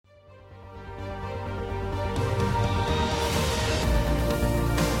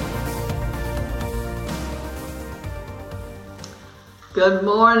Good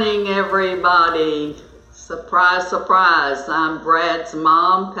morning, everybody. Surprise, surprise. I'm Brad's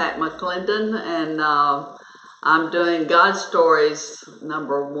mom, Pat McClendon, and I'm doing God Stories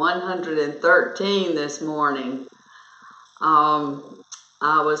number 113 this morning. I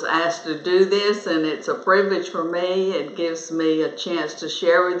was asked to do this, and it's a privilege for me. It gives me a chance to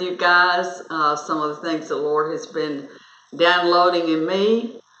share with you guys some of the things the Lord has been downloading in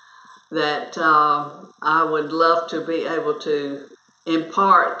me that I would love to be able to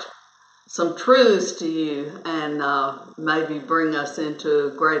impart some truths to you and maybe bring us into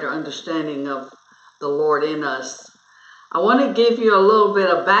a greater understanding of the Lord in us. I want to give you a little bit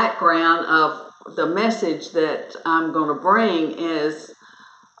of background of the message that I'm going to bring is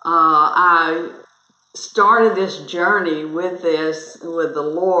I started this journey with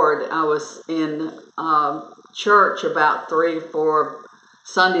the Lord. I was in church about 3 or 4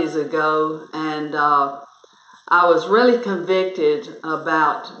 Sundays ago, and I was really convicted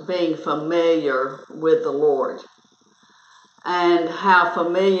about being familiar with the Lord and how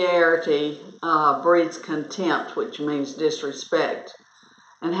familiarity breeds contempt, which means disrespect,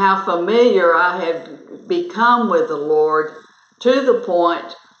 and how familiar I had become with the Lord to the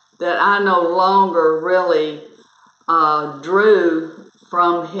point that I no longer really drew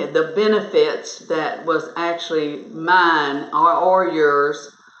from the benefits that was actually mine or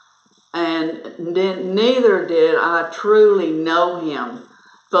yours. And neither did I truly know him.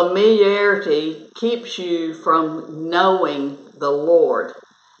 Familiarity keeps you from knowing the Lord.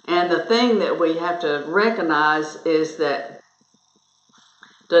 And the thing that we have to recognize is that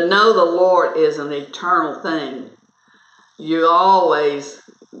to know the Lord is an eternal thing. You always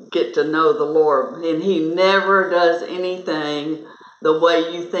get to know the Lord, and he never does anything the way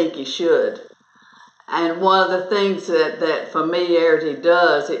you think he should. And one of the things that familiarity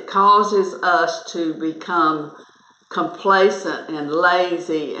does, it causes us to become complacent and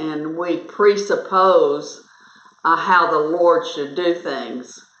lazy, and we presuppose how the Lord should do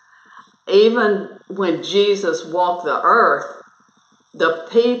things. Even when Jesus walked the earth, the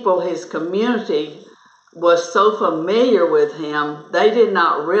people, his community, was so familiar with him, they did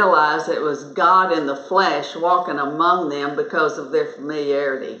not realize it was God in the flesh walking among them because of their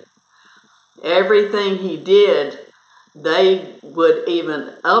familiarity. Everything he did, they would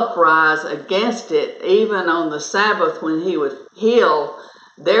even uprise against it. Even on the Sabbath when he would heal,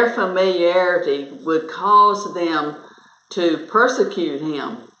 their familiarity would cause them to persecute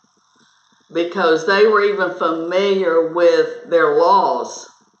him because they were even familiar with their laws.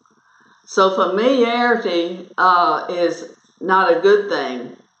 So familiarity is not a good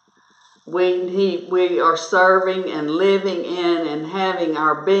thing. We are serving and living in and having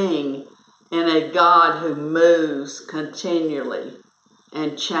our being in a God who moves continually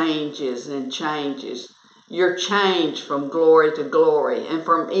and changes and changes. You're changed from glory to glory. And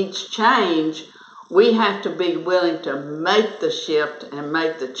from each change, we have to be willing to make the shift and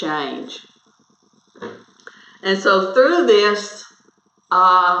make the change. And so through this,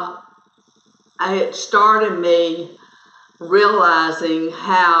 it started me realizing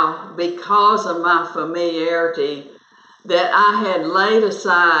how, because of my familiarity, that I had laid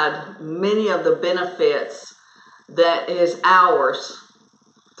aside many of the benefits that is ours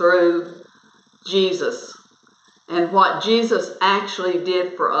through Jesus and what Jesus actually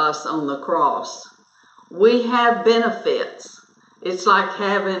did for us on the cross. We have benefits. It's like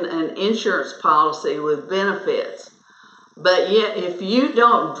having an insurance policy with benefits. But yet, if you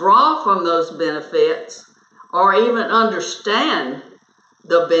don't draw from those benefits or even understand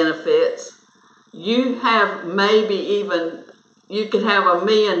the benefits, you have you could have $1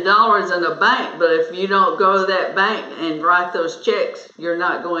 million in a bank, but if you don't go to that bank and write those checks, you're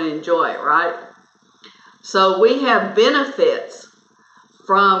not going to enjoy it, right? So we have benefits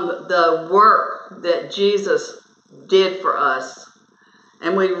from the work that Jesus did for us.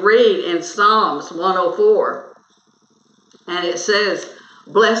 And we read in Psalms 104, and it says,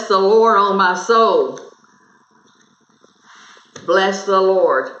 "Bless the Lord, O my soul. Bless the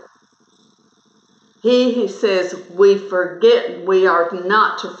Lord." He says we are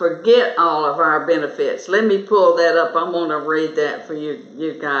not to forget all of our benefits. Let me pull that up. I'm going to read that for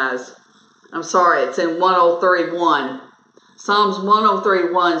you guys. I'm sorry, it's in 103:1. Psalms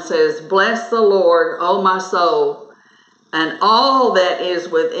 103:1 says, "Bless the Lord, O my soul, and all that is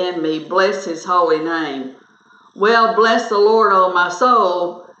within me, bless his holy name." Well, bless the Lord, O my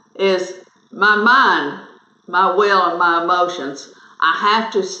soul is my mind, my will, and my emotions. I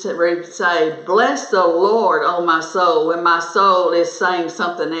have to say, bless the Lord, O my soul, when my soul is saying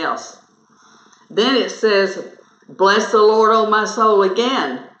something else. Then it says, bless the Lord, O my soul,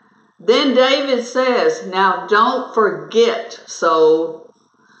 again. Then David says, now don't forget, soul,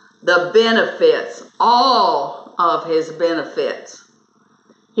 the benefits, all of his benefits.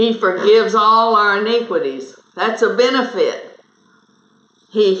 He forgives all our iniquities. That's a benefit.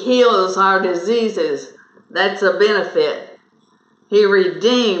 He heals our diseases. That's a benefit. He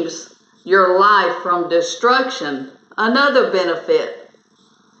redeems your life from destruction. Another benefit.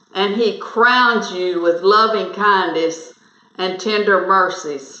 And he crowns you with loving kindness and tender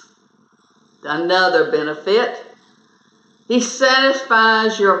mercies. Another benefit. He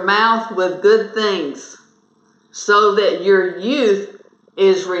satisfies your mouth with good things so that your youth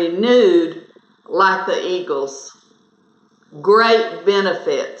is renewed like the eagles. Great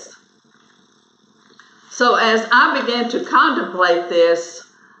benefits. So as I began to contemplate this,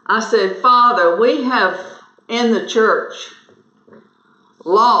 I said, Father, we have in the church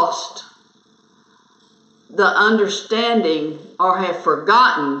lost the understanding or have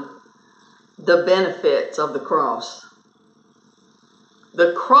forgotten the benefits of the cross.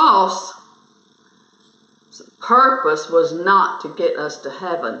 The cross purpose was not to get us to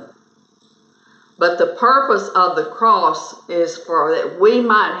heaven, but the purpose of the cross is for that we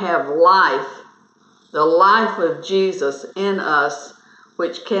might have life, the life of Jesus in us,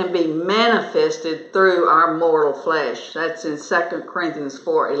 which can be manifested through our mortal flesh. That's in 2 Corinthians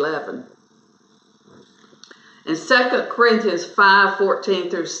 4:11. And 2 Corinthians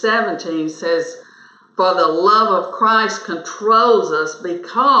 5:14 through 17 says, for the love of Christ controls us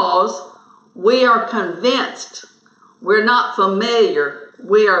because we are convinced, we're not familiar,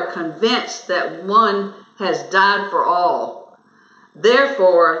 we are convinced that one has died for all.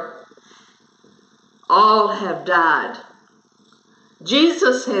 Therefore, all have died.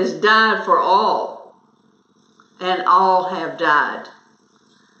 Jesus has died for all, and all have died.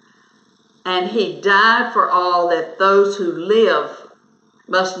 And he died for all, that those who live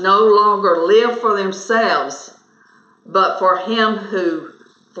must no longer live for themselves, but for him who,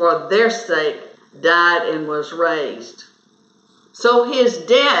 for their sake, died and was raised. So his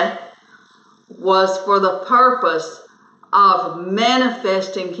death was for the purpose of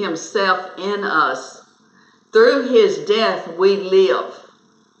manifesting himself in us. Through his death we live.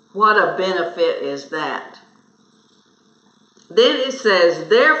 What a benefit is that. Then it says,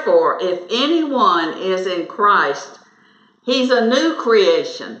 therefore, if anyone is in Christ, he's a new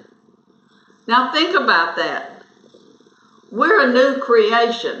creation. Now think about that. We're a new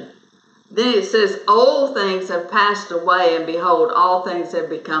creation. Then it says, old things have passed away, and behold, all things have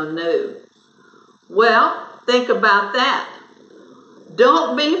become new. Well, think about that.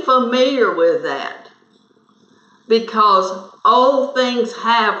 Don't be familiar with that, because old things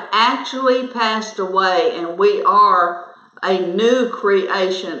have actually passed away, and we are a new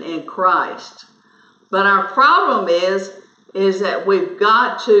creation in Christ. But our problem is that we've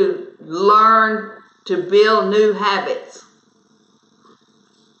got to learn to build new habits.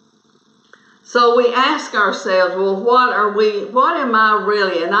 So we ask ourselves, well, what am I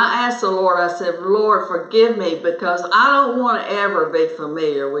really? And I asked the Lord, I said, Lord, forgive me, because I don't want to ever be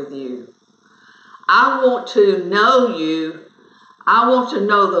familiar with you. I want to know you. I want to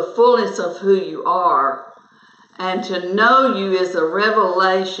know the fullness of who you are. And to know you is a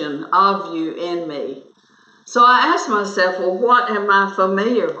revelation of you in me. So I asked myself, well, what am I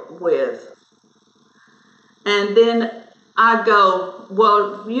familiar with? And then I go,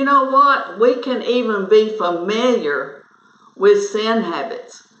 well, you know what? We can even be familiar with sin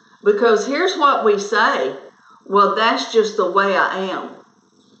habits. Because here's what we say, well, that's just the way I am.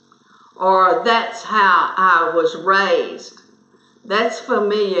 Or that's how I was raised. That's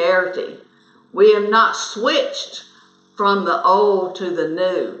familiarity. We have not switched from the old to the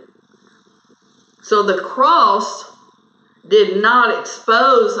new. So the cross did not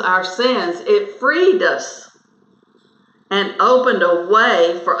expose our sins. It freed us and opened a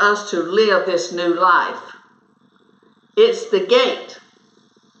way for us to live this new life. It's the gate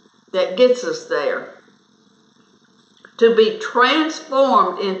that gets us there. To be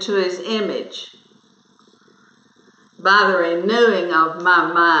transformed into his image by the renewing of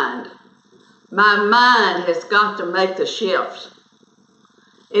my mind. My mind has got to make the shift.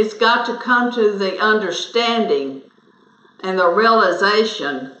 It's got to come to the understanding and the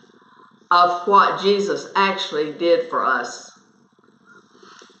realization of what Jesus actually did for us.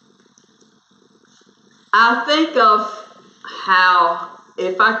 I think of how,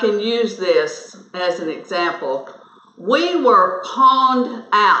 if I can use this as an example, we were pawned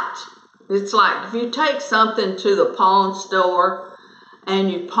out. It's like if you take something to the pawn store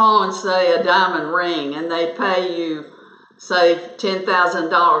and you pawn, say, a diamond ring, and they pay you, say,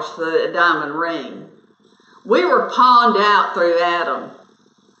 $10,000 for the diamond ring. We were pawned out through Adam.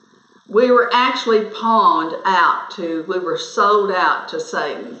 we were actually we were sold out to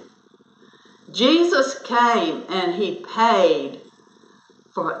Satan. Jesus came and he paid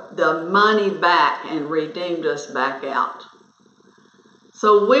for the money back and redeemed us back out.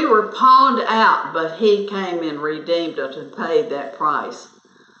 So we were pawned out, but he came and redeemed us and paid that price.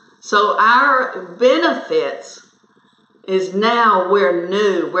 So our benefits is now we're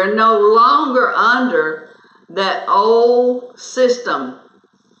new. We're no longer under that old system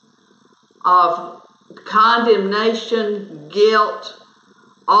of condemnation, guilt,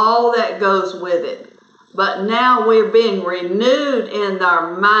 all that goes with it. But now we're being renewed in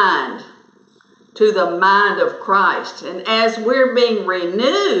our mind to the mind of Christ. And as we're being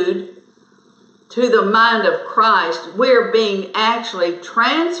renewed to the mind of Christ, we're being actually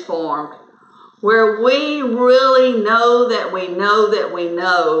transformed, where we really know that we know that we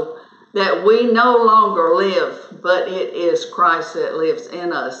know that we no longer live, but it is Christ that lives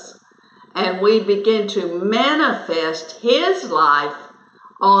in us. And we begin to manifest his life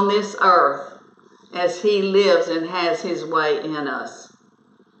on this earth as he lives and has his way in us.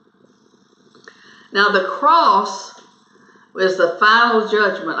 Now the cross is the final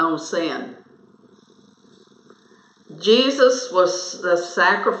judgment on sin. Jesus was the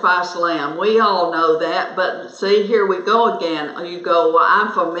sacrificed lamb. We all know that, but see, here we go again. You go, well,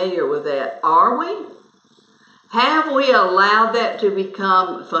 I'm familiar with that. Are we? Have we allowed that to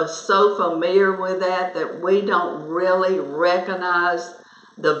become so familiar with that we don't really recognize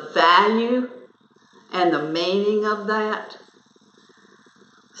the value and the meaning of that?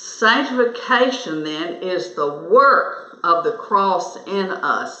 Sanctification then is the work of the cross in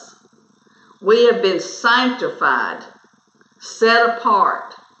us. We have been sanctified, set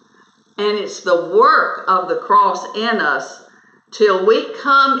apart, and it's the work of the cross in us till we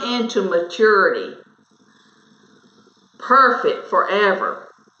come into maturity, perfect forever.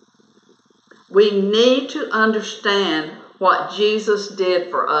 We need to understand what Jesus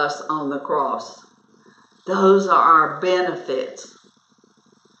did for us on the cross. Those are our benefits.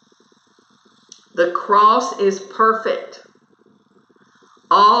 The cross is perfect.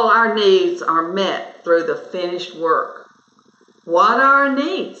 All our needs are met through the finished work. What are our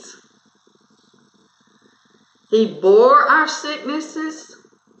needs? He bore our sicknesses,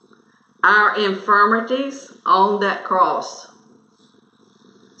 our infirmities on that cross.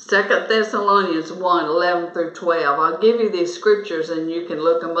 2 Thessalonians 1, 11 through 12. I'll give you these scriptures and you can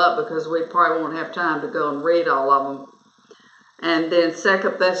look them up because we probably won't have time to go and read all of them. And then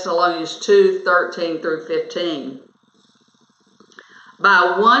 2 Thessalonians 2, 13 through 15.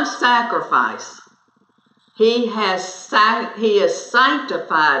 By one sacrifice, he has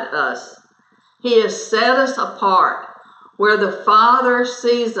sanctified us. He has set us apart, where the Father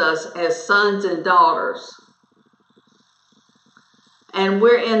sees us as sons and daughters. And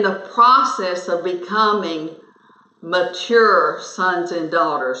we're in the process of becoming mature sons and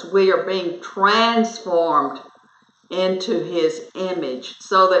daughters. We are being transformed into his image,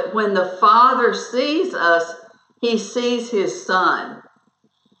 so that when the Father sees us, he sees his Son.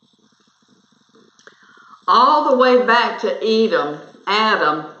 All the way back to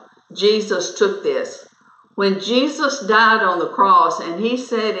Adam, Jesus took this. When Jesus died on the cross and he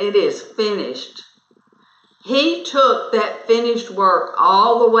said, "It is finished," he took that finished work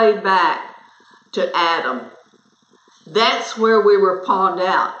all the way back to Adam. That's where we were pawned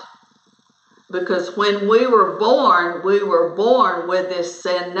out. Because when we were born with this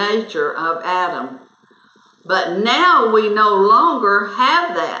sin nature of Adam. But now we no longer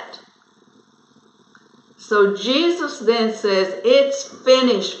have that. So Jesus then says, "It's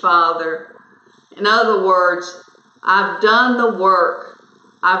finished, Father." In other words, I've done the work.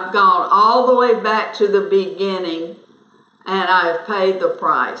 I've gone all the way back to the beginning, and I have paid the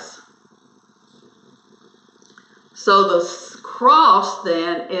price. So the cross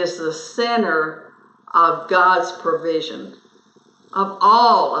then is the center of God's provision, of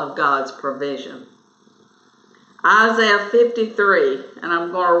all of God's provision. Isaiah 53, and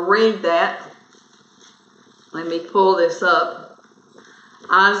I'm going to read that. Let me pull this up.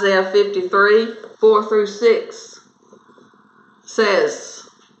 Isaiah 53, 4 through 6 says,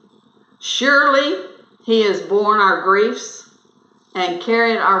 "Surely he has borne our griefs and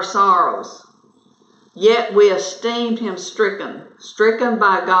carried our sorrows. Yet we esteemed him stricken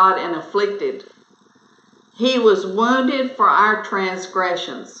by God and afflicted. He was wounded for our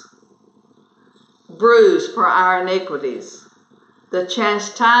transgressions, bruised for our iniquities. The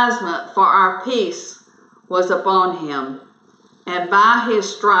chastisement for our peace was upon him, and by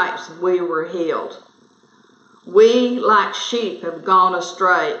his stripes we were healed. We, like sheep, have gone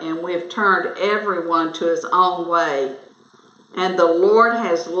astray, and we have turned everyone to his own way, and the Lord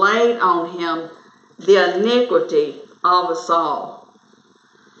has laid on him the iniquity of us all.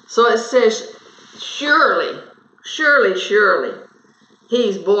 So it says, surely, surely, surely,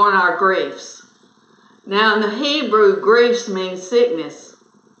 he's borne our griefs. Now in the Hebrew, griefs means sickness.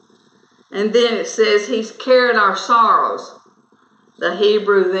 And then it says he's carried our sorrows. The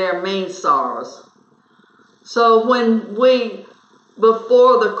Hebrew there means sorrows. So when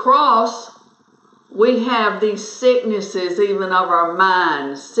before the cross, we have these sicknesses even of our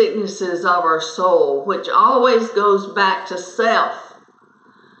mind, sicknesses of our soul, which always goes back to self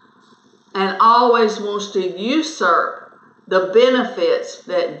and always wants to usurp the benefits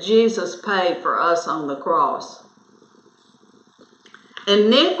that Jesus paid for us on the cross.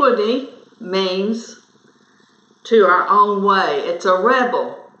 Iniquity means to our own way. It's a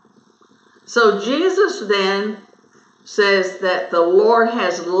rebel. So Jesus then says that the Lord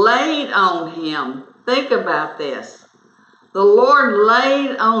has laid on him. Think about this. The Lord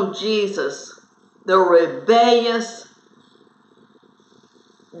laid on Jesus, the rebellious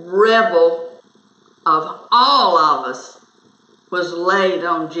rebel of all of us, was laid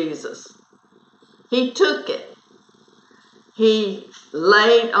on Jesus. He took it. He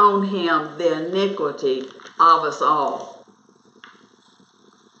laid on him the iniquity of us all.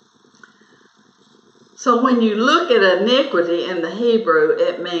 So when you look at iniquity in the Hebrew,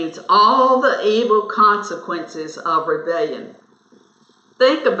 it means all the evil consequences of rebellion.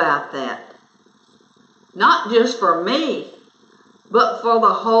 Think about that. Not just for me, but for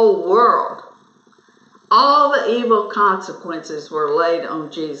the whole world. All the evil consequences were laid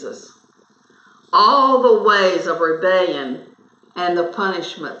on Jesus. All the ways of rebellion and the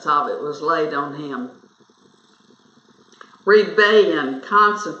punishments of it was laid on him. Rebellion,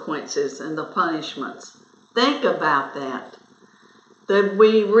 consequences, and the punishments. Think about that. That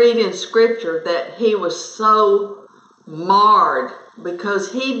we read in Scripture that he was so marred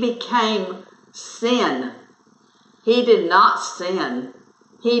because he became sin. He did not sin.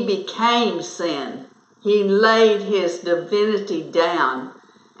 He became sin. He laid his divinity down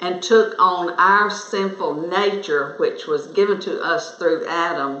and took on our sinful nature, which was given to us through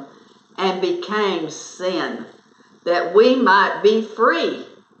Adam, and became sin, that we might be free.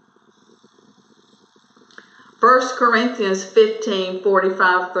 1 Corinthians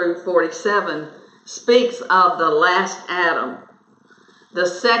 15:45 through 47 speaks of the last Adam, the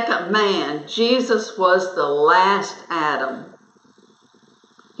second man. Jesus was the last Adam.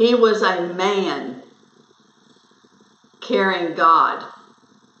 He was a man carrying God.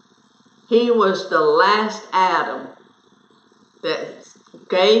 He was the last Adam that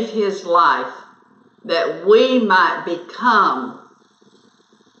gave his life that we might become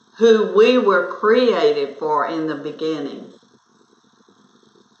who we were created for in the beginning.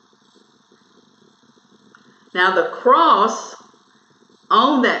 Now the cross,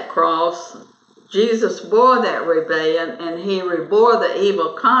 on that cross, Jesus bore that rebellion and he bore the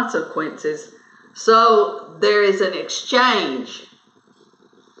evil consequences. So there is an exchange.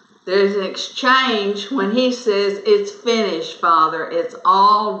 There's an exchange when he says, it's finished, Father, it's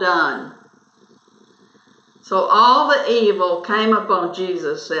all done. So all the evil came upon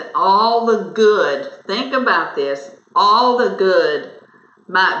Jesus, that all the good, think about this, all the good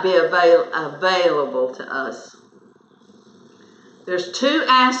might be available to us. There's two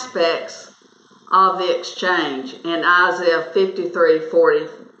aspects of the exchange in Isaiah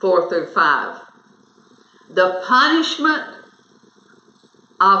 53:44 through 5. The punishment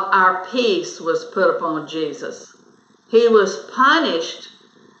of our peace was put upon Jesus. He was punished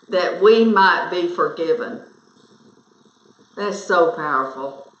that we might be forgiven. That's so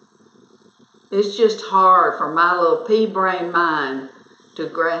powerful. It's just hard for my little pea-brain mind to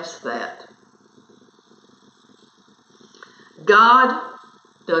grasp that. God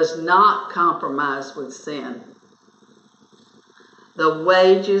does not compromise with sin. The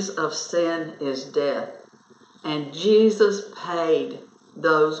wages of sin is death, and Jesus paid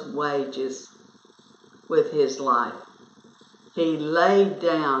those wages with his life. He laid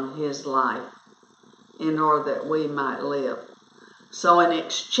down his life in order that we might live. So an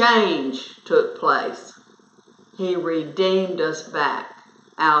exchange took place. He redeemed us back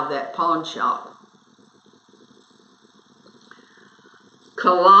out of that pawn shop.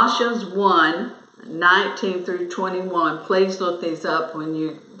 Colossians 1:19 through 21. Please look these up when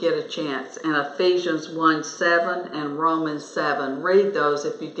you get a chance. And Ephesians 1:7 and Romans 7. Read those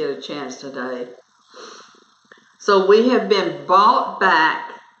if you get a chance today. So we have been bought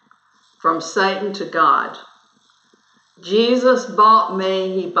back from Satan to God. Jesus bought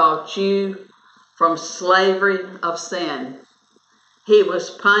me, he bought you from slavery of sin. He was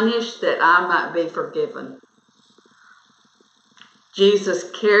punished that I might be forgiven. Jesus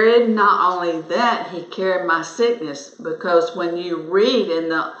carried not only that, he carried my sickness, because when you read in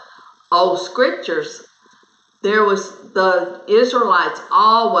the old scriptures, there was the Israelites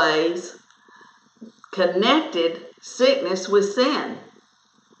always connected sickness with sin.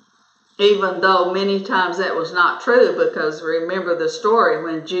 Even though many times that was not true, because remember the story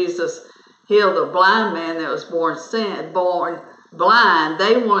when Jesus healed a blind man that was born blind.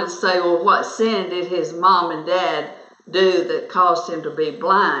 They wanted to say, well, what sin did his mom and dad do that caused him to be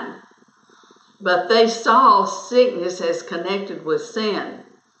blind? But they saw sickness as connected with sin,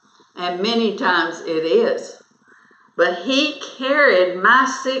 and many times it is. But he carried my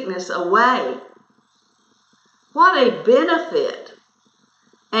sickness away. What a benefit!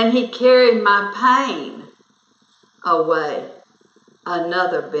 And he carried my pain away.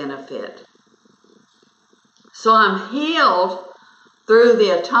 Another benefit. So I'm healed through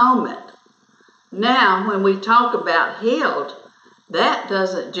the atonement. Now, when we talk about healed, that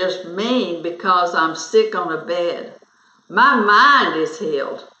doesn't just mean because I'm sick on a bed. My mind is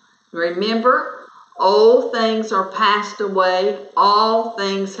healed. Remember, old things are passed away, all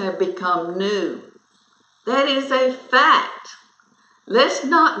things have become new. That is a fact. Let's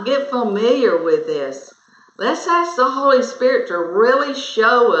not get familiar with this. Let's ask the Holy Spirit to really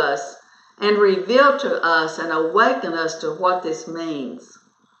show us and reveal to us and awaken us to what this means.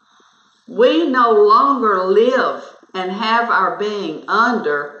 We no longer live and have our being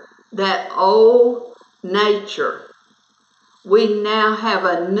under that old nature. We now have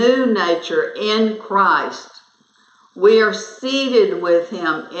a new nature in Christ. We are seated with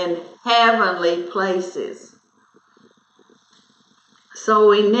him in heavenly places. So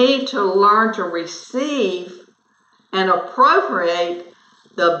we need to learn to receive and appropriate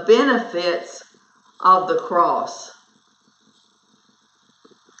the benefits of the cross.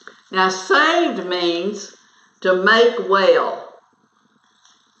 Now, saved means to make well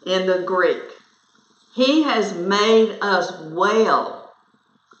in the Greek. He has made us well,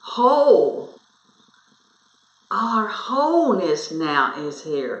 whole. Our wholeness now is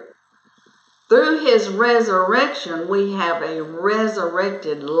here. Through his resurrection, we have a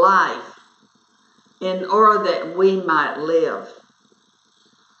resurrected life in order that we might live.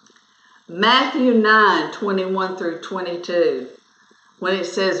 Matthew 9:21 through 22, when it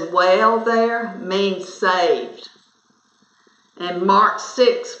says well there, means saved. And Mark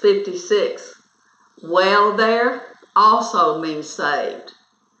 6:56, well there also means saved.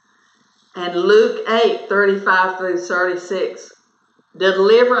 And Luke 8:35 through 36,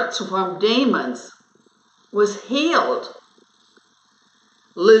 deliverance from demons was healed.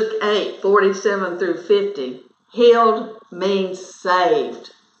 Luke 8:47 through 50, healed means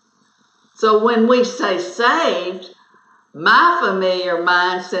saved. So when we say saved, my familiar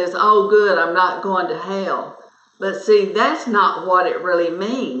mind says, oh good, I'm not going to hell. But see, that's not what it really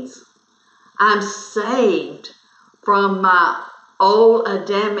means. I'm saved from my old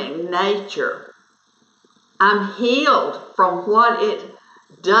Adamic nature. I'm healed from what it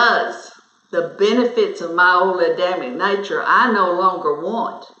does. The benefits of my old Adamic nature I no longer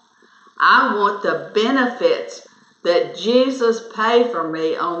want. I want the benefits that Jesus paid for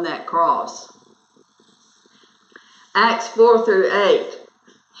me on that cross. Acts 4 through 8.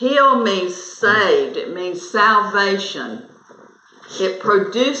 Heal means saved. It means salvation. It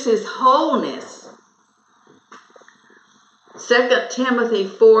produces wholeness. 2 Timothy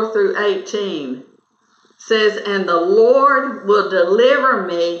 4 through 18 says, and the Lord will deliver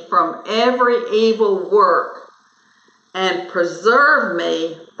me from every evil work and preserve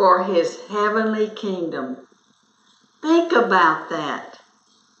me for his heavenly kingdom. Think about that.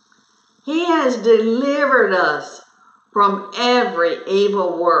 He has delivered us from every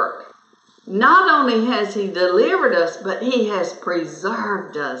evil work. Not only has he delivered us, but he has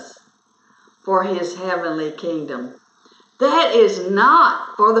preserved us for his heavenly kingdom. That is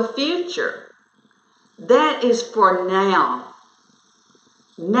not for the future. That is for now.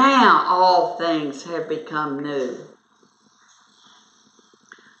 Now all things have become new.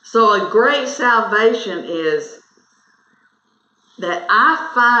 So a great salvation is that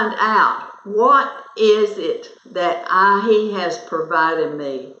I find out what is it that he has provided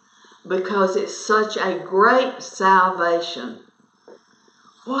me, because it's such a great salvation.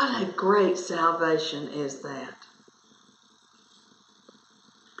 What a great salvation is that.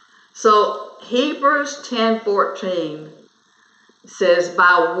 So Hebrews 10:14 says,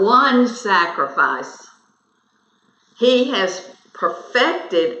 by one sacrifice he has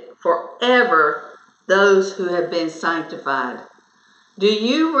perfected forever those who have been sanctified. Do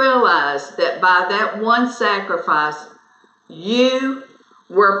you realize that by that one sacrifice you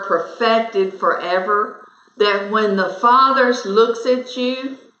were perfected forever? that when the Father looks at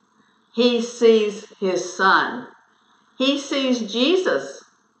you, he sees his Son. He sees Jesus.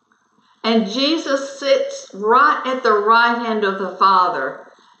 And Jesus sits right at the right hand of the Father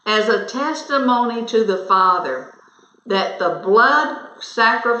as a testimony to the Father that the blood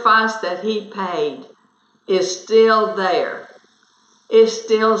sacrifice that he paid is still there. Is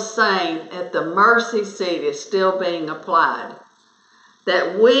still saying at the mercy seat, is still being applied.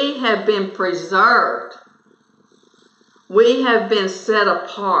 That we have been preserved. We have been set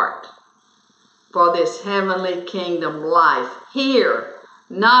apart for this heavenly kingdom life. Here,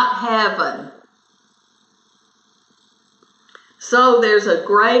 not heaven. So there's a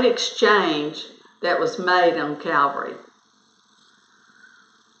great exchange that was made on Calvary.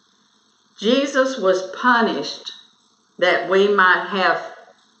 Jesus was punished that we might have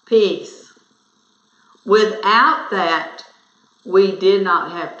peace. Without that, we did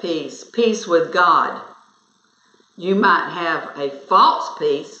not have peace. Peace with God. You might have a false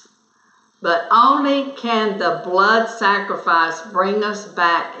peace, but only can the blood sacrifice bring us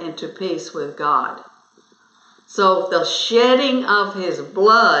back into peace with God. So the shedding of his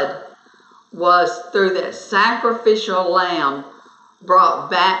blood was through that sacrificial lamb brought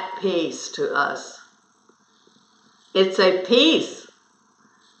back peace to us. It's a peace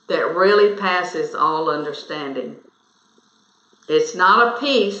that really passes all understanding. It's not a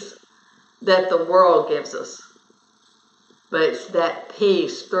peace that the world gives us, but it's that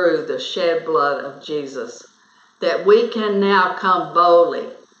peace through the shed blood of Jesus that we can now come boldly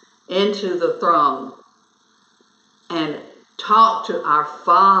into the throne and talk to our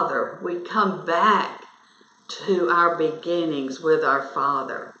Father. We come back to our beginnings with our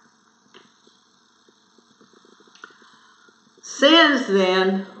Father. Sins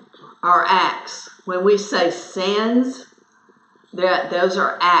then are acts. When we say sins, those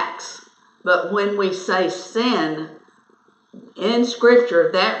are acts. But when we say sin, in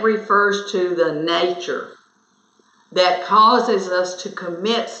Scripture, that refers to the nature that causes us to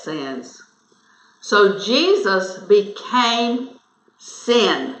commit sins. So Jesus became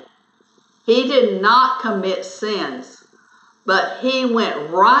sin. He did not commit sins, but he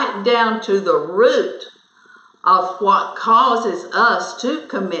went right down to the root of what causes us to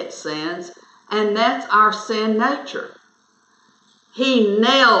commit sins, and that's our sin nature. He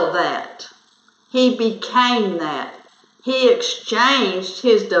nailed that. He became that. He exchanged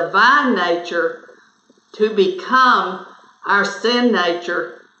his divine nature to become our sin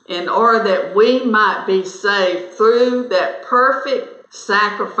nature in order that we might be saved through that perfect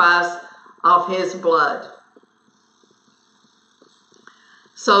sacrifice of his blood.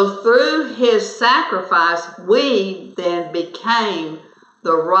 So through his sacrifice, we then became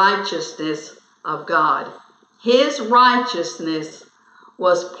the righteousness of God. His righteousness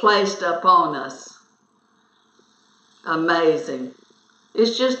was placed upon us. Amazing.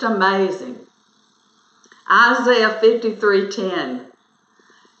 It's just amazing. Isaiah 53:10.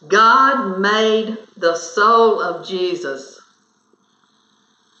 God made the soul of Jesus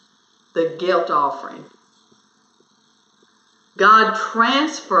the guilt offering. God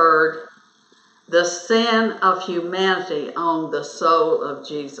transferred the sin of humanity on the soul of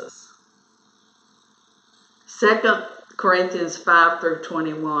Jesus. 2 Corinthians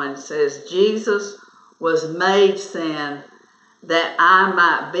 5:21 says, Jesus was made sin that I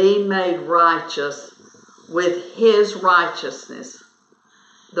might be made righteous with his righteousness,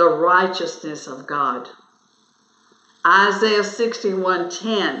 the righteousness of God. Isaiah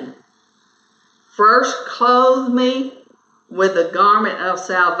 61:10, first clothe me with the garment of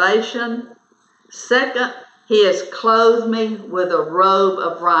salvation. Second, he has clothed me with a robe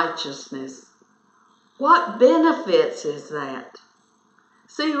of righteousness. What benefits is that?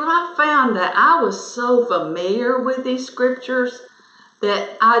 See, when I found that, I was so familiar with these scriptures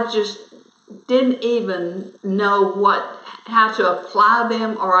that I just didn't even know how to apply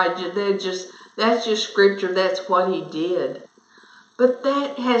them, or that's just scripture, that's what he did. But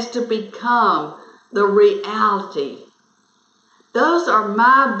that has to become the reality. Those are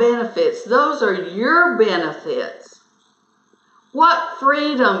my benefits. Those are your benefits. What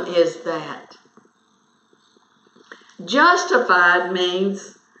freedom is that? Justified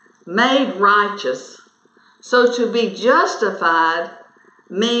means made righteous. So to be justified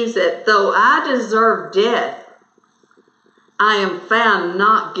means that though I deserve death, I am found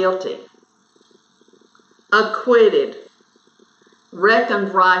not guilty, acquitted,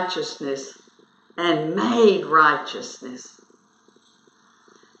 reckoned righteousness, and made righteousness.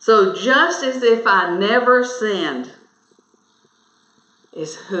 So just as if I never sinned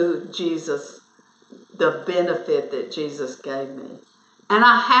is the benefit that Jesus gave me. And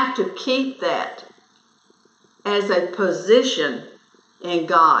I have to keep that. as a position in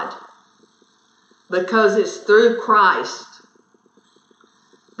God, because it's through Christ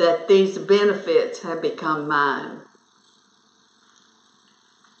that these benefits have become mine.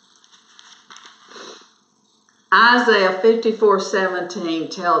 Isaiah 54:17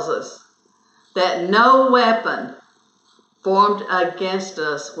 tells us that no weapon formed against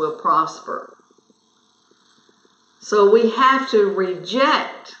us will prosper. So we have to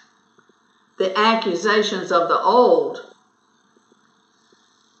reject the accusations of the old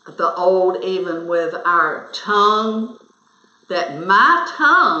even with our tongue, that my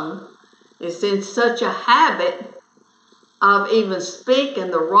tongue is in such a habit of even speaking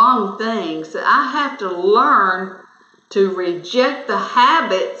the wrong things that I have to learn to reject the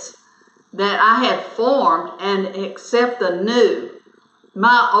habits that I have formed and accept the new.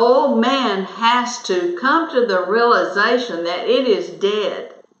 My old man has to come to the realization that it is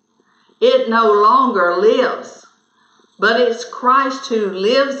dead. It no longer lives, but it's Christ who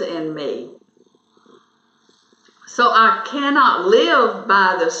lives in me. So I cannot live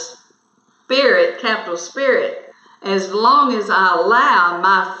by the Spirit, capital Spirit, as long as I allow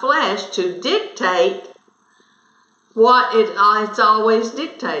my flesh to dictate what it's always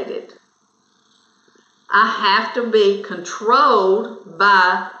dictated. I have to be controlled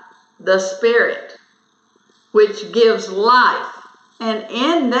by the Spirit, which gives life. And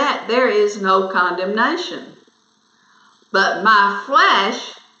in that there is no condemnation. But my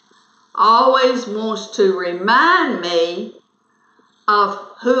flesh always wants to remind me of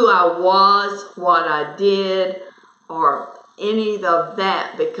who I was, what I did, or any of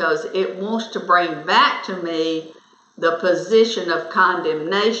that, because it wants to bring back to me the position of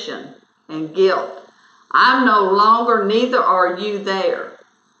condemnation and guilt. I'm no longer, neither are you there.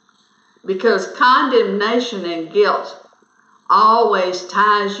 Because condemnation and guilt always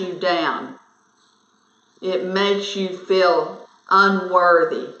ties you down. It makes you feel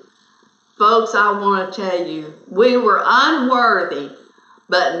unworthy. Folks, I want to tell you, we were unworthy,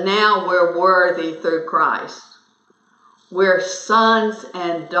 but now we're worthy through Christ. We're sons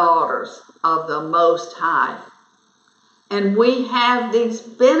and daughters of the Most High. And we have these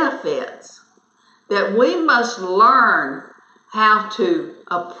benefits that we must learn how to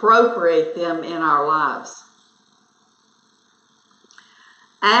appropriate them in our lives.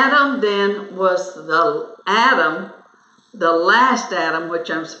 Adam then was the last Adam, which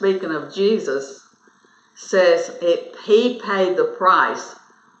I'm speaking of Jesus, says he paid the price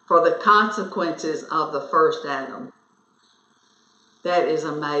for the consequences of the first Adam. That is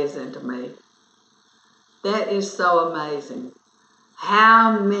amazing to me. That is so amazing.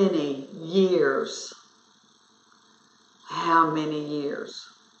 How many years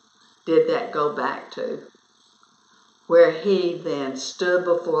did that go back to? Where he then stood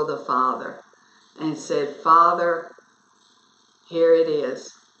before the Father and said, Father, here it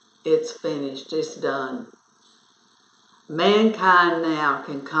is. It's finished. It's done. Mankind now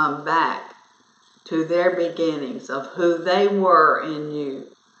can come back to their beginnings of who they were in you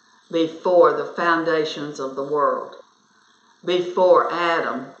before the foundations of the world, before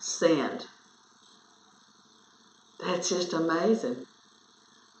Adam sinned. That's just amazing.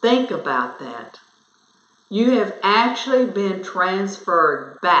 Think about that. You have actually been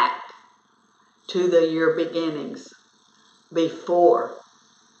transferred back to your beginnings before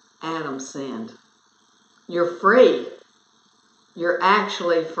Adam sinned. You're free. You're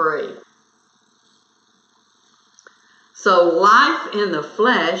actually free. So life in the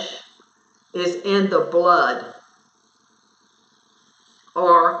flesh is in the blood,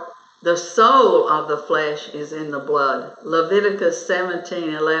 or the soul of the flesh is in the blood. Leviticus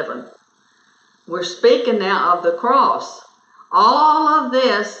 17:11. We're speaking now of the cross. All of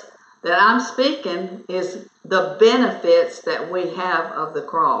this that I'm speaking is the benefits that we have of the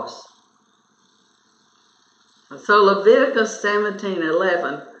cross. So Leviticus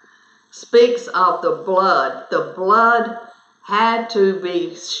 17:11 speaks of the blood. The blood had to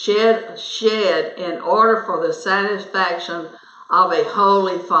be shed in order for the satisfaction of a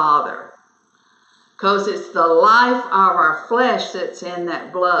holy Father, because it's the life of our flesh that's in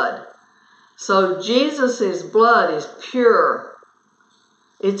that blood. So Jesus' blood is pure.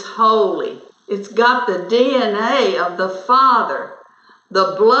 It's holy. It's got the DNA of the Father.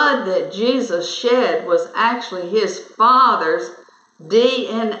 The blood that Jesus shed was actually his Father's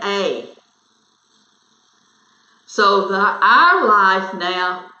DNA. So our life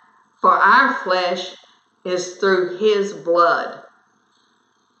now for our flesh is through his blood.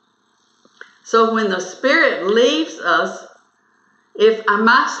 So when the Spirit leaves us, if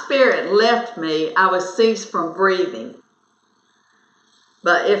my spirit left me, I would cease from breathing.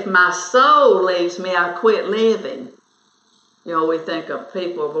 But if my soul leaves me, I quit living. You know, we think of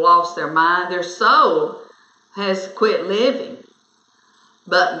people who have lost their mind. Their soul has quit living.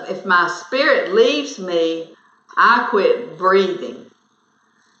 But if my spirit leaves me, I quit breathing.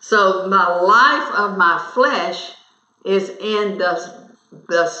 So my life of my flesh is in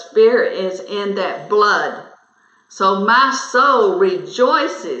the spirit, is in that blood. So my soul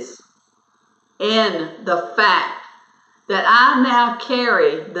rejoices in the fact that I now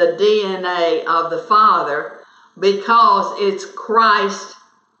carry the DNA of the Father, because it's Christ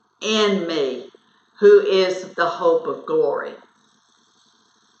in me, who is the hope of glory.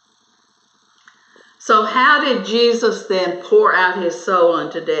 So how did Jesus then pour out his soul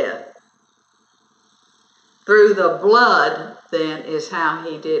unto death? Through the blood, then, is how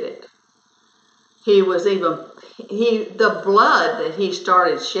he did it. The blood that he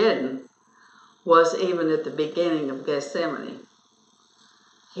started shedding was even at the beginning of Gethsemane.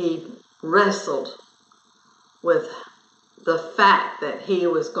 He wrestled with the fact that he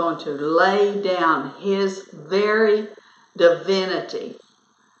was going to lay down his very divinity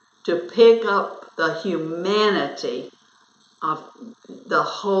to pick up the humanity of the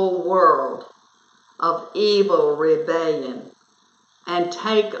whole world of evil rebellion and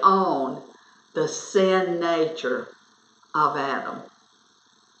take on the sin nature of Adam.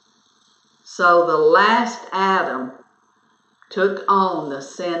 So the last Adam took on the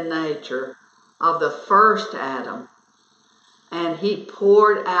sin nature of the first Adam, and he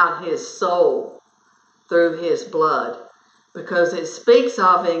poured out his soul through his blood, because it speaks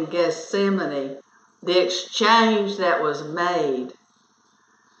of in Gethsemane the exchange that was made,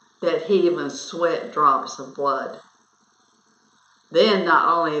 that he even sweat drops of blood. Then not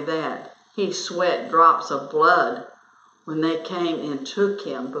only that, he sweat drops of blood when they came and took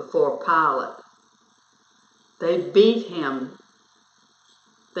him before Pilate. They beat him,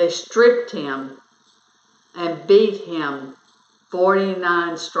 they stripped him, and beat him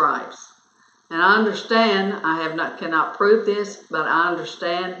 49 stripes. And I understand, cannot prove this, but I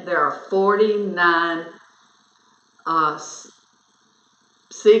understand there are 49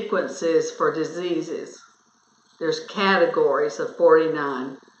 sequences for diseases. There's categories of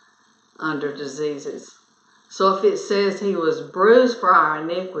 49 under diseases. So if it says he was bruised for our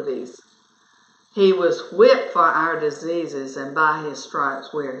iniquities, he was whipped for our diseases, and by his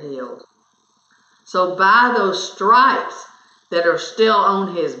stripes we are healed. So by those stripes that are still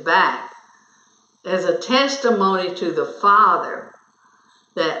on his back, as a testimony to the Father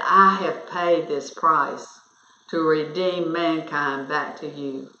that I have paid this price to redeem mankind back to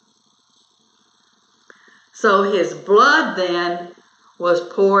you. So his blood then was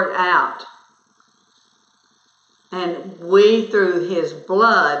poured out. And we, through his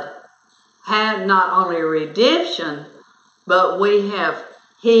blood, have not only redemption, but we have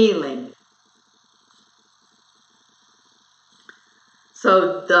healing.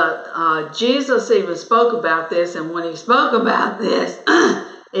 So Jesus even spoke about this, and when he spoke about this,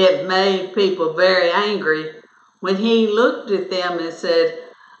 it made people very angry when he looked at them and said,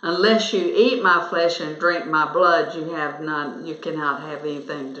 unless you eat my flesh and drink my blood, you cannot have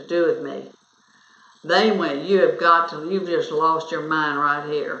anything to do with me. They went, you've just lost your mind right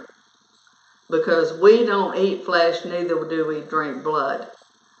here. Because we don't eat flesh, neither do we drink blood.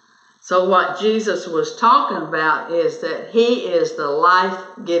 So what Jesus was talking about is that he is the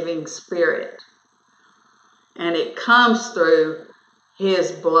life-giving spirit. And it comes through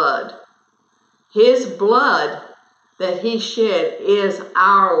his blood. His blood that he shed is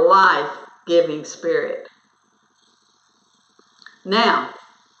our life-giving spirit. Now,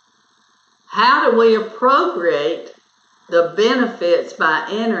 how do we appropriate the benefits by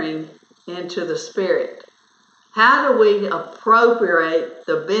entering into the Spirit? How do we appropriate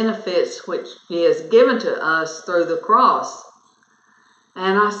the benefits which he has given to us through the cross?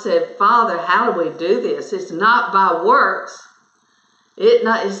 And I said, Father, how do we do this? It's not by works.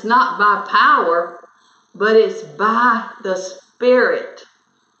 It's not by power, but it's by the Spirit.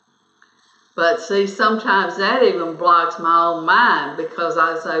 But see, sometimes that even blocks my own mind, because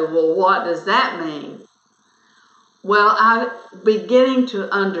I say, well, what does that mean? Well, I'm beginning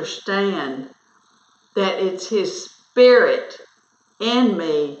to understand that it's his Spirit in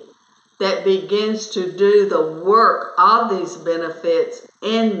me that begins to do the work of these benefits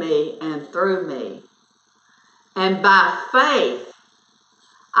in me and through me. And by faith,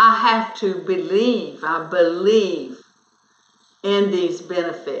 I have to believe, I believe in these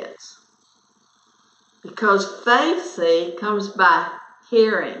benefits. Because faith, see, comes by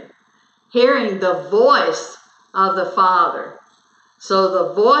hearing the voice of the Father. So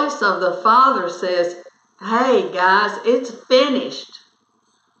the voice of the Father says, hey guys, it's finished.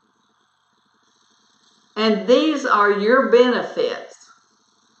 And these are your benefits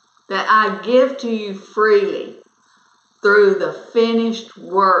that I give to you freely through the finished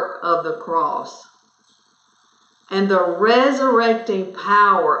work of the cross. And the resurrecting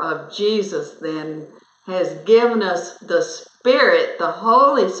power of Jesus then has given us the Spirit, the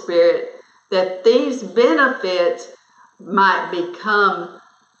Holy Spirit, that these benefits might become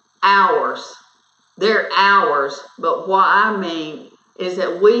ours. They're ours, but what I mean is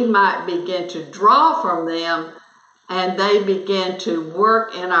that we might begin to draw from them and they begin to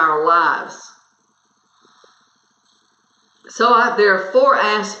work in our lives. So there are 4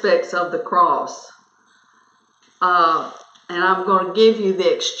 aspects of the cross. And I'm going to give you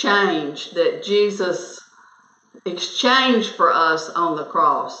the exchange that Jesus exchanged for us on the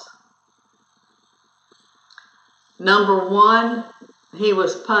cross. Number 1, he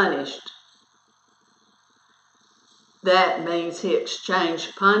was punished. That means he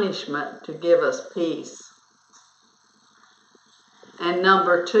exchanged punishment to give us peace. And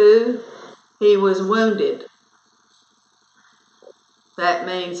number 2, he was wounded. That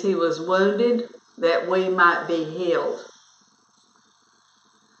means he was wounded that we might be healed.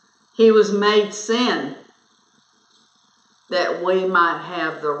 He was made sin that we might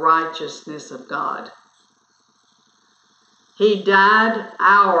have the righteousness of God. He died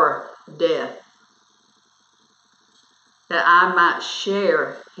our death that I might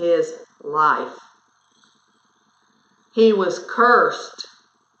share his life. He was cursed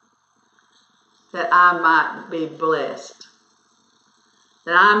that I might be blessed,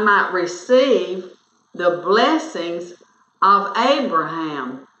 that I might receive the blessings of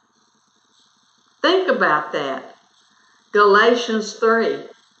Abraham. Think about that. Galatians 3,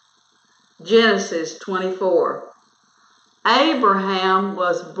 Genesis 24. Abraham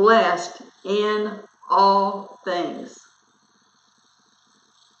was blessed in all things.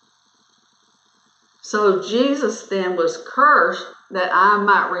 So Jesus then was cursed that I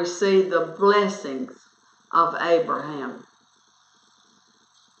might receive the blessings of Abraham.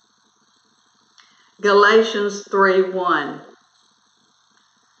 Galatians 3:1.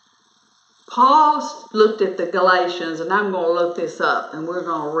 Paul looked at the Galatians, and I'm going to look this up, and we're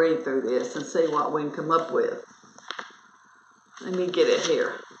going to read through this and see what we can come up with. Let me get it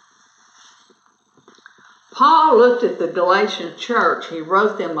here. Paul looked at the Galatian church. He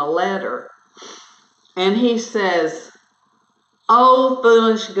wrote them a letter, and he says, "O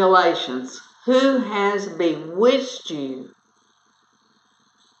foolish Galatians, who has bewitched you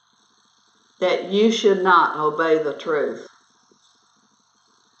that you should not obey the truth?"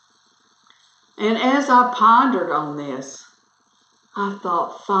 And as I pondered on this, I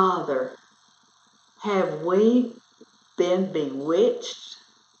thought, Father, have we been bewitched?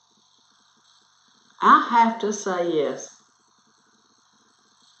 I have to say yes.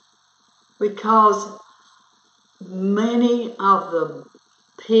 Because many of the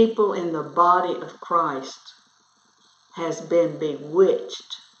people in the body of Christ has been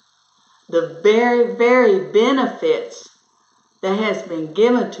bewitched. The very, very benefits that has been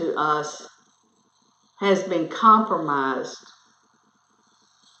given to us has been compromised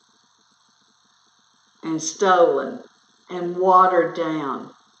and stolen and watered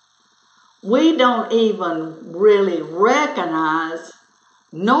down. We don't even really recognize,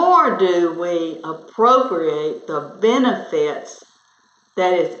 nor do we appropriate the benefits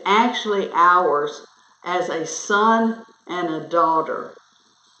that is actually ours as a son and a daughter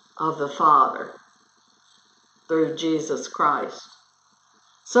of the Father through Jesus Christ.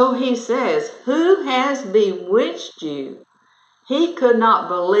 So he says, who has bewitched you? He could not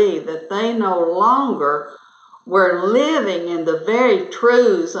believe that they no longer were living in the very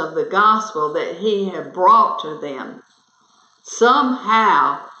truths of the gospel that he had brought to them.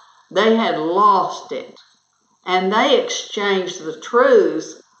 Somehow they had lost it, and they exchanged the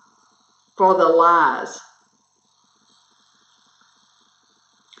truths for the lies.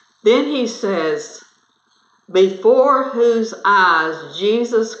 Then he says, before whose eyes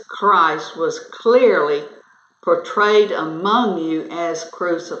Jesus Christ was clearly portrayed among you as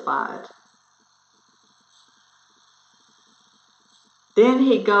crucified. Then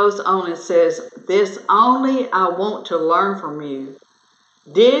he goes on and says, this only I want to learn from you.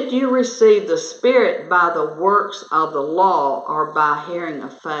 Did you receive the Spirit by the works of the law or by hearing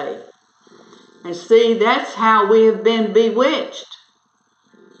of faith? And see, that's how we have been bewitched.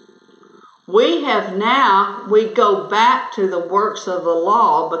 We go back to the works of the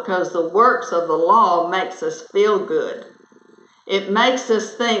law because the works of the law makes us feel good. It makes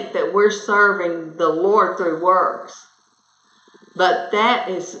us think that we're serving the Lord through works. But that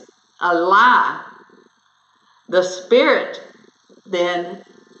is a lie. The Spirit then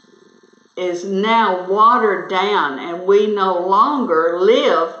is now watered down, and we no longer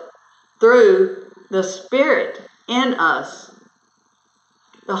live through the Spirit in us.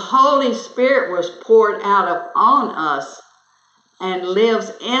 The Holy Spirit was poured out upon us and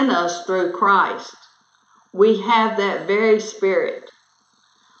lives in us through Christ. We have that very Spirit.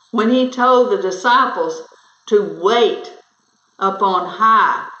 When he told the disciples to wait upon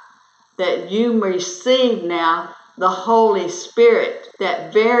high, that you receive now the Holy Spirit,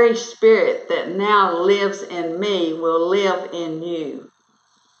 that very Spirit that now lives in me will live in you.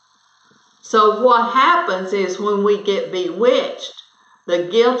 So what happens is when we get bewitched, the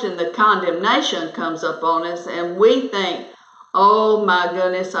guilt and the condemnation comes upon us, and we think, oh my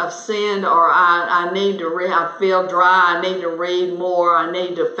goodness, I've sinned, or I need to I feel dry, I need to read more, I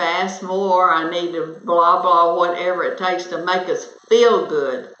need to fast more, I need to blah, blah, whatever it takes to make us feel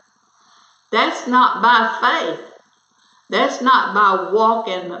good. That's not by faith. That's not by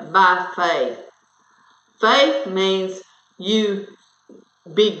walking by faith. Faith means you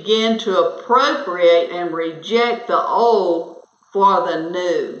begin to appropriate and reject the old for the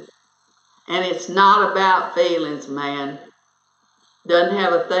new. And it's not about feelings, man. Doesn't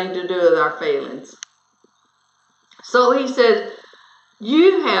have a thing to do with our feelings. So he says,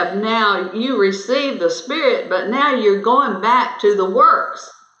 you received the Spirit, but now you're going back to the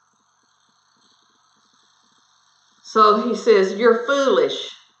works. So he says, you're foolish.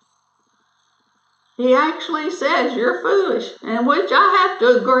 He actually says you're foolish, and which I have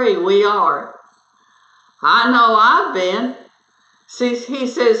to agree we are. I know I've been. See, he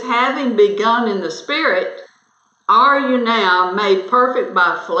says, having begun in the Spirit, are you now made perfect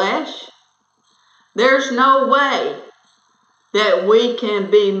by flesh? There's no way that we can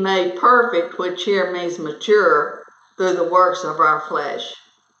be made perfect, which here means mature, through the works of our flesh.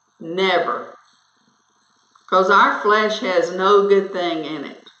 Never. Because our flesh has no good thing in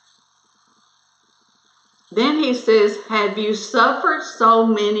it. Then he says, have you suffered so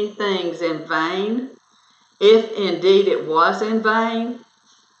many things in vain, if indeed it was in vain?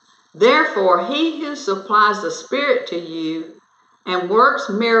 Therefore, he who supplies the Spirit to you and works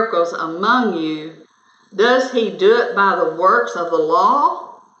miracles among you, does he do it by the works of the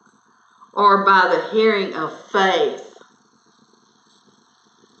law or by the hearing of faith?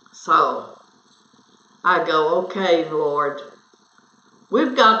 So I go, okay, Lord,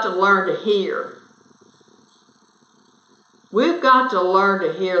 we've got to learn to hear. We've got to learn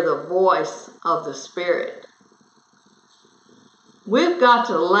to hear the voice of the Spirit. We've got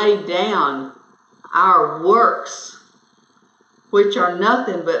to lay down our works, which are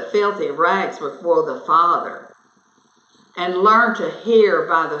nothing but filthy rags before the Father, and learn to hear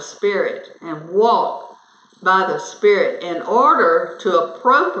by the Spirit and walk by the Spirit in order to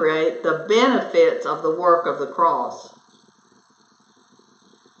appropriate the benefits of the work of the cross.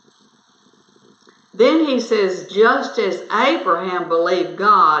 Then he says, just as Abraham believed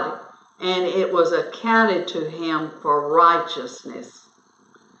God, and it was accounted to him for righteousness.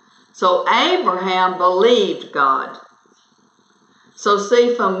 So Abraham believed God. So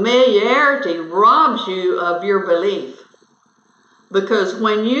see, familiarity robs you of your belief. Because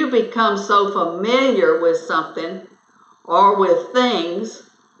when you become so familiar with something or with things,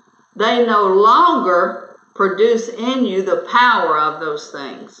 they no longer produce in you the power of those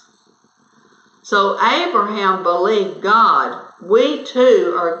things. So Abraham believed God. We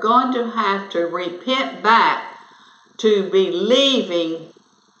too are going to have to repent back to believing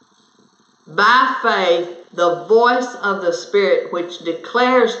by faith the voice of the Spirit, which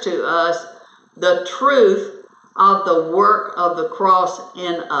declares to us the truth of the work of the cross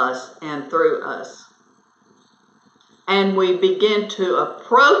in us and through us. And we begin to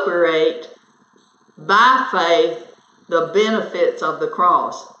appropriate by faith the benefits of the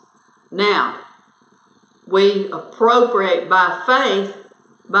cross. Now, we appropriate by faith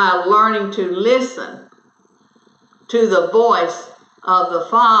by learning to listen to the voice of the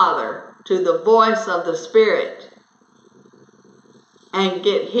Father, to the voice of the Spirit, and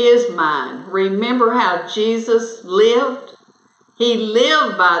get his mind. Remember how Jesus lived? He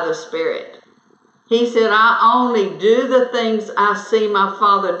lived by the Spirit. He said, I only do the things I see my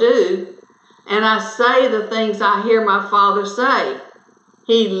Father do, and I say the things I hear my Father say.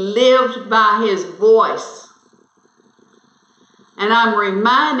 He lived by his voice. And I'm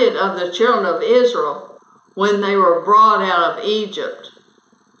reminded of the children of Israel when they were brought out of Egypt.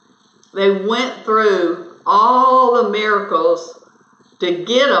 They went through all the miracles to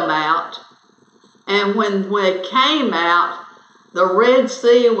get them out. And when they came out, the Red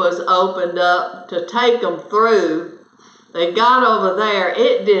Sea was opened up to take them through. They got over there.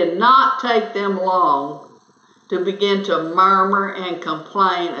 It did not take them long to begin to murmur and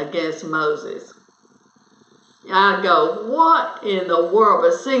complain against Moses. I go, what in the world?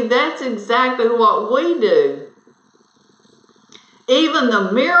 But see, that's exactly what we do. Even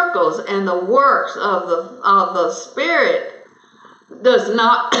the miracles and the works of the Spirit does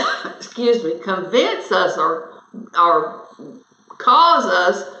not, convince us or cause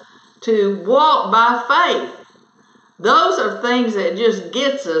us to walk by faith. Those are things that just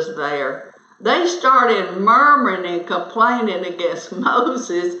gets us there. They started murmuring and complaining against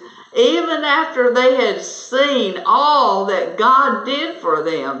Moses even after they had seen all that God did for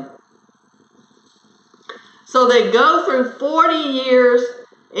them. So they go through 40 years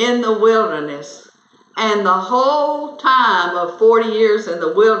in the wilderness, and the whole time of 40 years in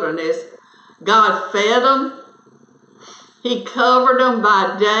the wilderness, God fed them. He covered them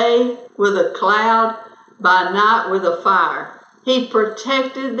by day with a cloud, by night with a fire. He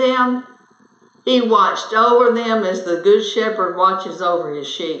protected them. He watched over them as the good shepherd watches over his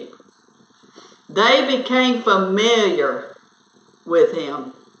sheep. They became familiar with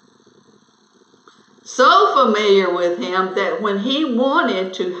him. So familiar with him that when he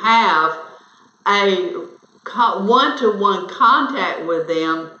wanted to have a one-to-one contact with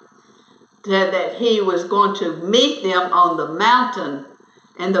them, that he was going to meet them on the mountain,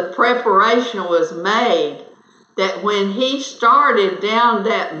 and the preparation was made, that when he started down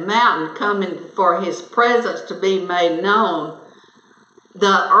that mountain coming for his presence to be made known,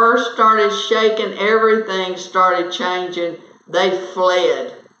 the earth started shaking, everything started changing, they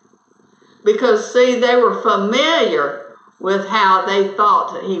fled. Because, see, they were familiar with how they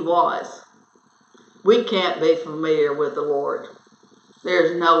thought that he was. We can't be familiar with the Lord.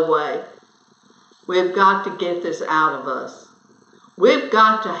 There's no way. We've got to get this out of us. We've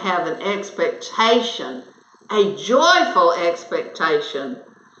got to have an expectation, a joyful expectation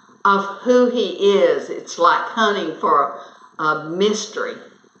of who he is. It's like hunting for a mystery.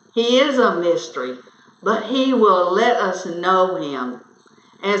 He is a mystery, but he will let us know him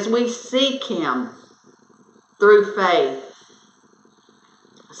as we seek him through faith.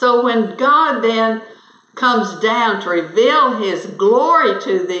 So when God then comes down to reveal his glory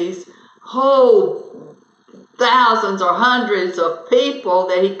to these whole thousands or hundreds of people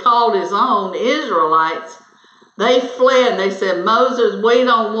that he called his own, Israelites, they fled and they said, Moses, we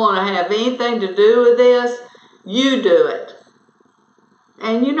don't want to have anything to do with this. You do it.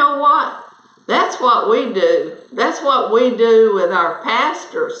 And you know what? That's what we do. That's what we do with our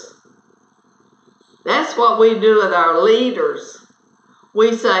pastors. That's what we do with our leaders.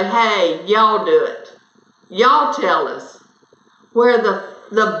 We say, hey, y'all do it. Y'all tell us. Where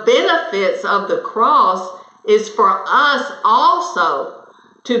the benefits of the cross is for us also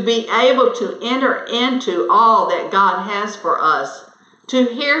to be able to enter into all that God has for us, to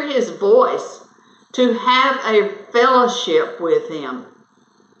hear his voice, to have a fellowship with him.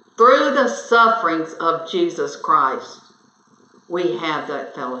 Through the sufferings of Jesus Christ, we have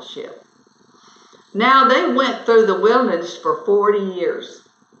that fellowship. Now, they went through the wilderness for 40 years.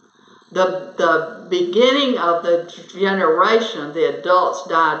 The beginning of the generation, the adults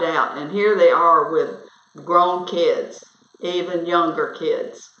died out, and here they are with grown kids, even younger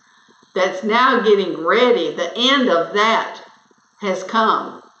kids. That's now getting ready. The end of that has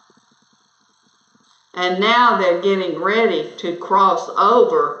come. And now they're getting ready to cross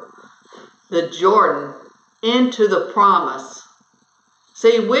over the Jordan into the promise.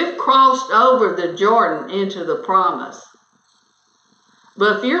 See, we've crossed over the Jordan into the promise.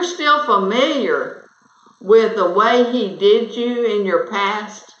 But if you're still familiar with the way he did you in your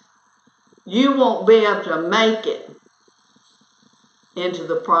past, you won't be able to make it into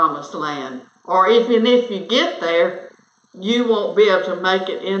the promised land. Or even if you get there, you won't be able to make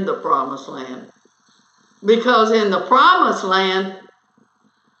it in the promised land. Because in the promised land,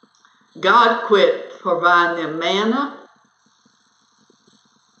 God quit providing them manna.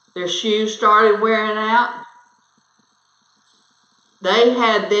 Their shoes started wearing out. They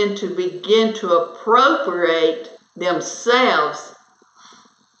had then to begin to appropriate themselves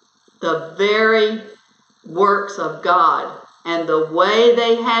the very works of God. And the way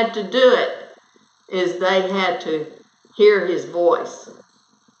they had to do it is they had to hear his voice.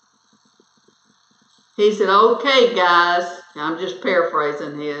 He said, okay, guys, I'm just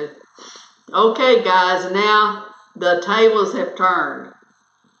paraphrasing here. Okay, guys, now the tables have turned.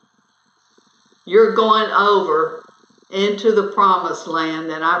 You're going over into the promised land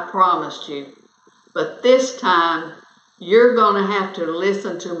that I promised you. But this time, you're going to have to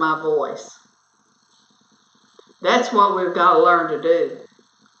listen to my voice. That's what we've got to learn to do.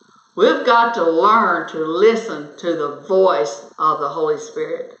 We've got to learn to listen to the voice of the Holy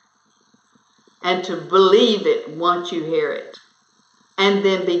Spirit. and to believe it once you hear it, and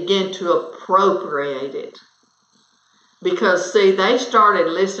then begin to appropriate it. Because, see, they started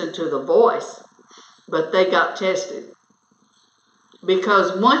listening to the voice, but they got tested.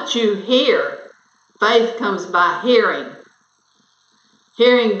 Because once you hear, faith comes by hearing.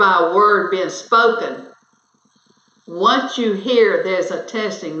 Hearing by a word being spoken. Once you hear, there's a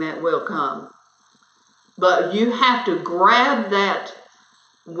testing that will come. But you have to grab that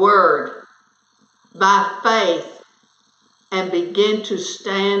word by faith and begin to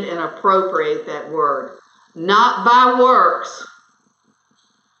stand and appropriate that word. Not by works,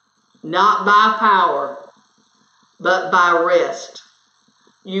 not by power, but by rest.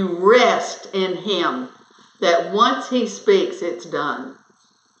 You rest in Him, that once He speaks, it's done.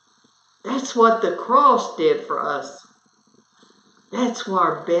 That's what the cross did for us. That's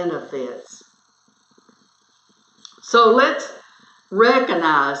our benefits. So let's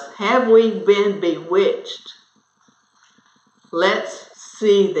recognize, have we been bewitched? Let's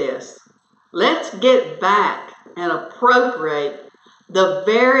see this. Let's get back and appropriate the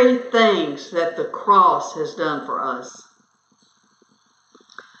very things that the cross has done for us.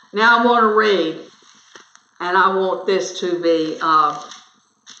 Now I want to read, and I want this to be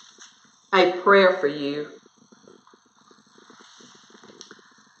a prayer for you.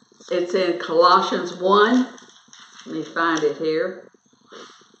 It's in Colossians 1. Let me find it here.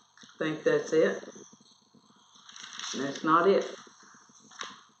 I think that's it. That's not it.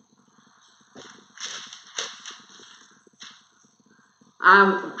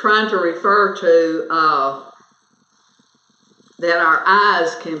 I'm trying to refer to that our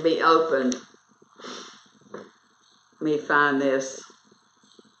eyes can be opened. Let me find this.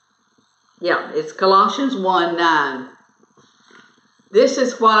 Yeah, it's Colossians 1:9. This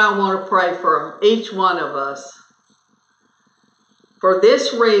is what I want to pray for each one of us. For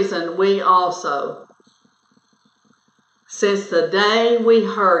this reason, we also, since the day we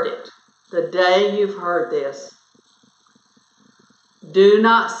heard it, the day you've heard this, do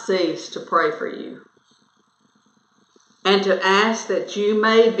not cease to pray for you and to ask that you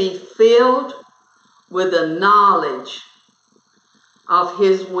may be filled with the knowledge of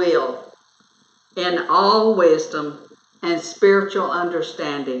His will in all wisdom and spiritual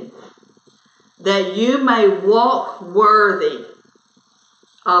understanding, that you may walk worthy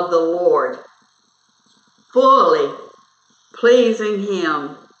of the Lord, fully pleasing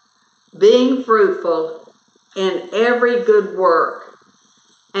Him, being fruitful in every good work,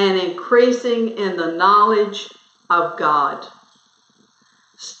 and increasing in the knowledge of God,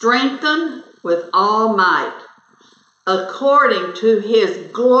 strengthened with all might, according to His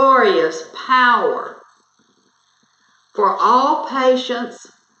glorious power, for all patience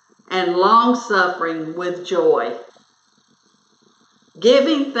and long-suffering with joy,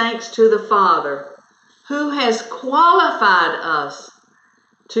 giving thanks to the Father, who has qualified us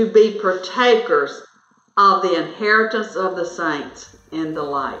to be partakers of the inheritance of the saints in the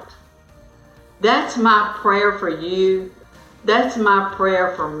light. That's my prayer for you. That's my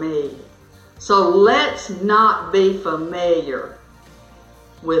prayer for me. So let's not be familiar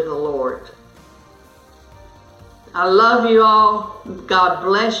with the Lord. I love you all. God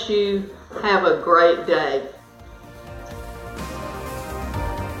bless you. Have a great day.